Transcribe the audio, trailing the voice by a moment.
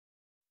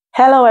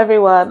Hello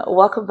everyone,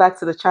 welcome back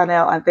to the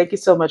channel and thank you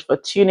so much for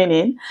tuning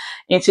in.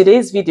 In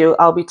today's video,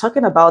 I'll be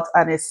talking about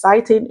an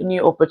exciting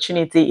new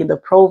opportunity in the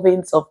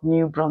province of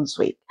New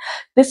Brunswick.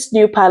 This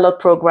new pilot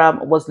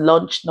program was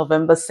launched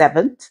November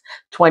 7th,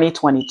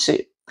 2022.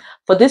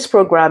 For this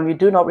program, you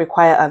do not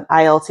require an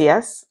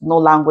IELTS, no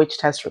language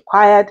test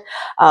required.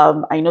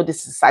 I know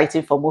this is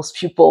exciting for most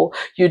people.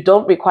 You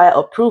don't require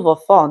approval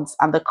of funds,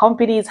 and the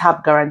companies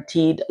have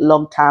guaranteed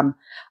long-term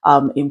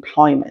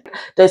employment.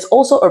 There's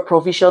also a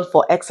provision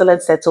for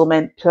excellent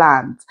settlement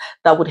plans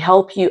that would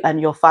help you and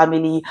your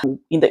family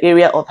in the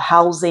area of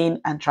housing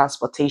and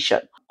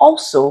transportation.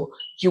 Also,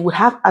 you would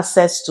have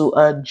access to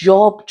a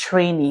job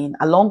training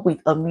along with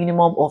a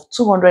minimum of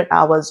 200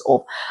 hours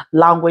of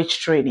language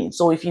training.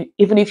 So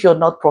even if you're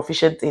not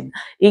proficient in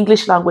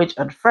English language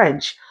and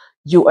French,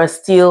 you are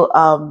still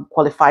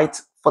qualified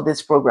for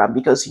this program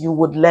because you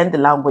would learn the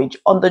language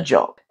on the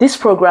job. This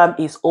program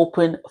is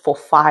open for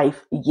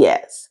 5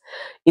 years.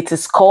 It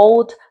is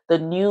called the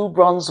New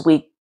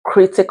Brunswick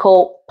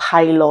Critical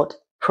Pilot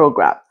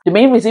Program. The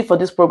main reason for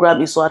this program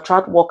is to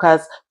attract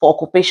workers for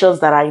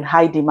occupations that are in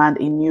high demand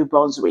in New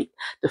Brunswick.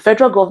 The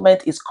federal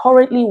government is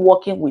currently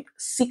working with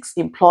 6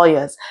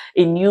 employers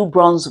in New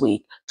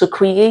Brunswick to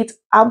create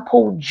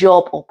ample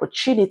job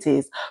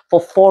opportunities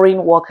for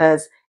foreign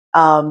workers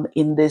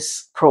in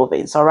this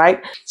province. All right,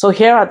 so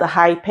here are the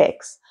high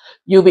peaks.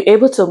 You'll be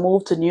able to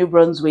move to New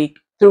Brunswick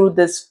through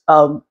this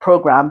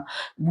program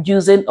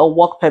using a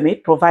work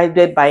permit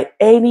provided by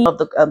any of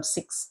the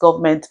 6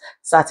 government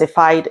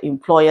certified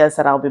employers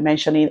that I'll be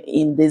mentioning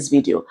in this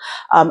video.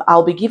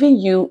 I'll be giving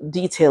you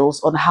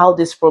details on how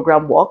this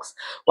program works.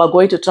 We're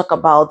going to talk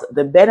about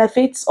the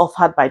benefits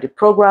offered by the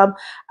program,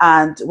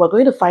 and we're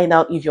going to find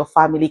out if your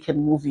family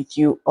can move with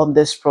you on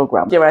this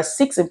program. There are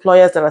 6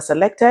 employers that are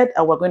selected,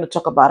 and we're going to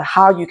talk about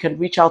how you can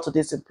reach out to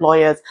these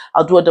employers.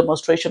 I'll do a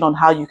demonstration on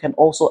how you can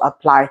also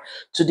apply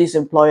to these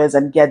employers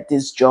and get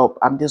this job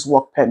and this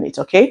work permit.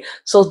 Okay,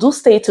 so do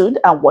stay tuned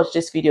and watch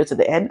this video to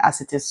the end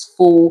as it is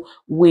full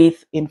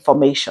with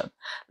information.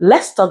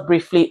 Let's talk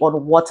briefly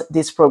on what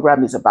this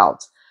program is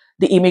about.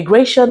 The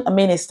Immigration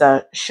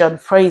Minister, Sean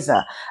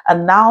Fraser,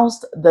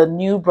 announced the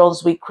New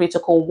Brunswick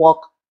Critical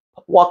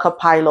Worker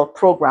Pilot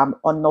Program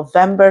on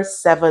November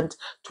 7th,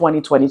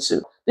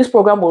 2022. This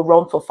program will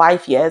run for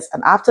 5 years,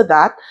 and after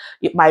that,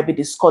 it might be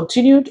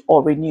discontinued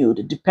or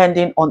renewed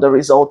depending on the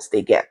results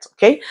they get.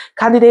 Okay,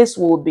 candidates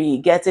will be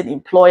getting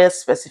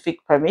employer-specific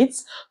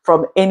permits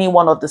from any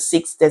one of the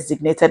 6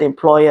 designated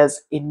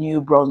employers in New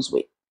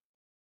Brunswick.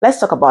 Let's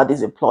talk about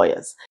these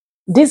employers.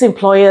 These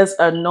employers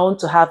are known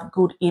to have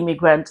good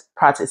immigrant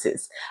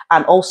practices,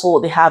 and also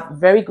they have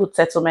very good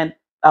settlement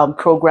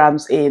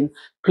programs in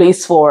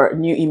place for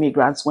new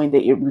immigrants when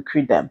they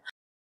recruit them.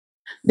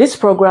 This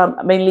program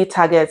mainly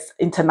targets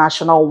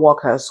international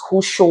workers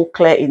who show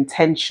clear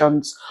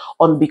intentions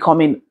on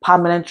becoming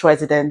permanent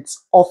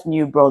residents of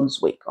New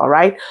Brunswick. All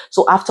right.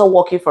 So after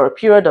working for a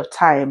period of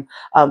time,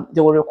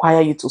 they will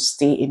require you to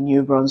stay in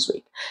New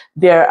Brunswick.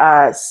 There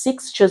are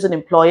 6 chosen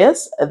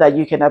employers that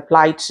you can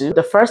apply to.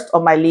 The first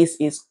on my list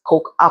is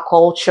Coke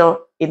Aquaculture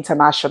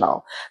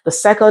International. The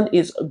second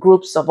is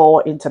Group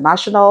Savoy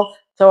International.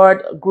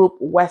 Third, Group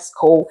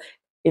Westco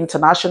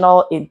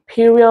International,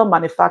 Imperial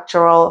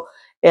Manufacturer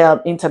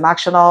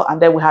International,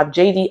 and then we have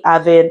JD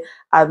Avin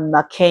and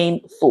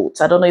McCain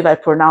Foods. I don't know if I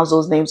pronounce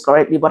those names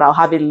correctly, but I'll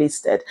have it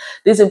listed.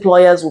 These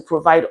employers will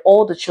provide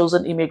all the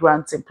chosen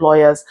immigrant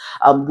employers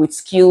with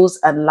skills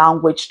and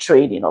language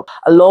training,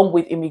 along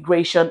with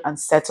immigration and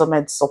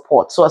settlement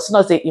support. So as soon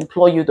as they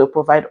employ you, they'll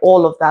provide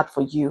all of that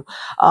for you.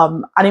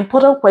 An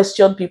important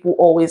question people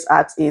always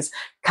ask is,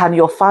 can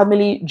your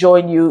family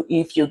join you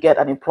if you get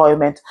an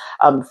employment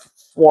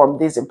from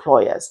these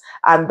employers?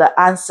 And the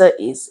answer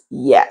is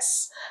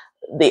yes.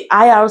 The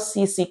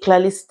IRCC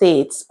clearly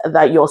states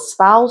that your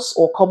spouse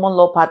or common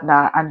law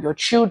partner and your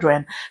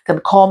children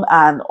can come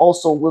and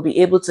also will be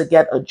able to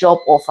get a job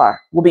offer,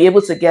 will be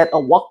able to get a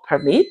work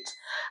permit,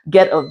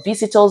 get a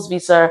visitor's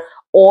visa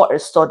or a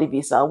study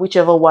visa,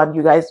 whichever one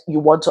you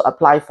want to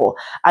apply for,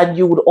 and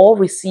you would all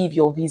receive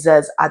your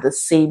visas at the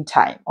same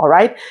time. All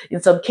right.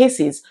 In some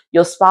cases,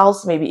 your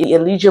spouse may be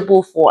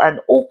eligible for an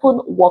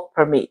open work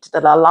permit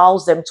that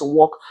allows them to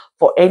work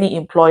for any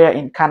employer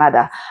in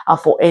Canada and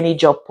for any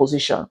job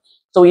position.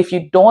 So if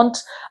you don't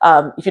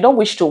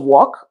wish to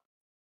work,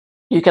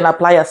 you can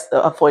apply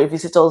for a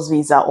visitor's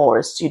visa or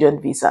a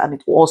student visa, and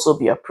it will also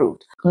be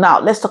approved. Now,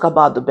 let's talk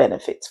about the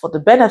benefits. For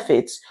the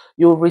benefits,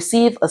 you'll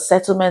receive a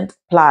settlement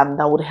plan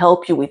that would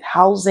help you with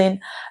housing,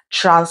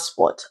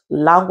 transport,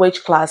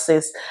 language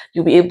classes.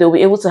 They'll be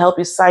able to help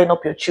you sign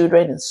up your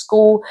children in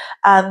school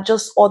and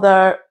just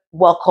other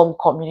welcome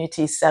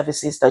community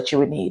services that you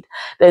will need.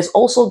 There's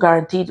also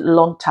guaranteed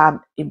long-term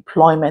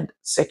employment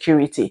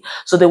security.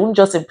 So they won't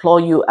just employ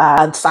you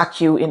and sack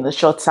you in a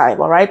short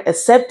time, all right?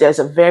 Except there's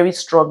a very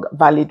strong,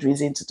 valid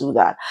reason to do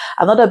that.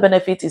 Another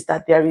benefit is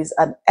that there is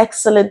an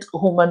excellent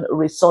human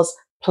resource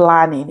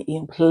planning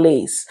in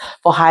place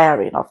for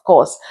hiring, of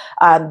course.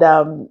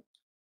 And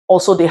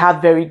Also, they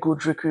have very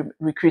good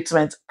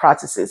recruitment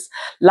practices.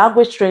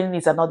 Language training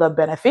is another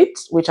benefit,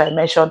 which I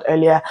mentioned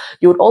earlier.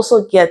 You would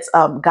also get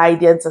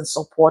guidance and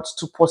support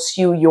to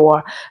pursue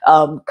your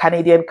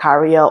Canadian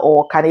career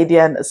or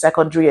Canadian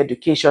secondary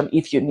education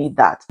if you need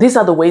that. These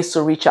are the ways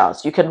to reach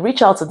out. You can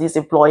reach out to these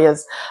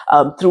employers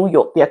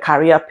through their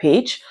career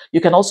page. You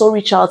can also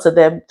reach out to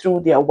them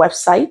through their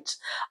website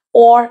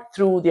or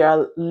through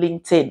their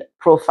LinkedIn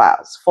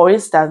profiles. For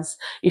instance,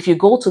 if you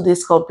go to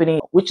this company,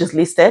 which is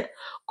listed,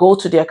 go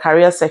to their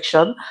career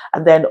section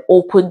and then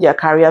open their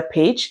career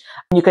page.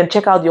 You can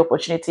check out the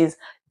opportunities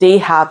they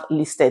have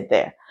listed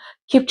there.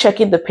 Keep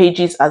checking the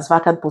pages as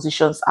vacant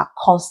positions are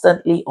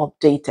constantly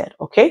updated,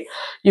 okay?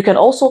 You can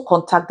also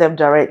contact them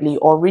directly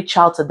or reach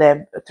out to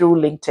them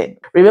through LinkedIn.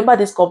 Remember,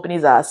 these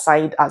companies are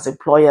assigned as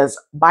employers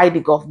by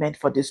the government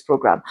for this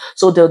program,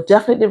 so they'll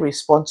definitely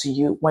respond to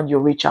you when you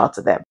reach out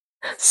to them.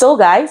 So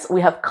guys, we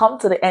have come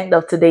to the end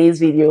of today's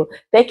video.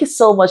 Thank you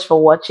so much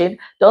for watching.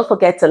 Don't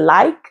forget to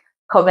like,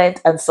 comment,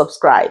 and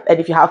subscribe.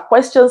 And if you have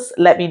questions,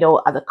 let me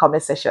know at the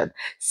comment section.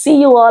 See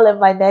you all in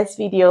my next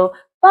video.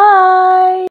 Bye.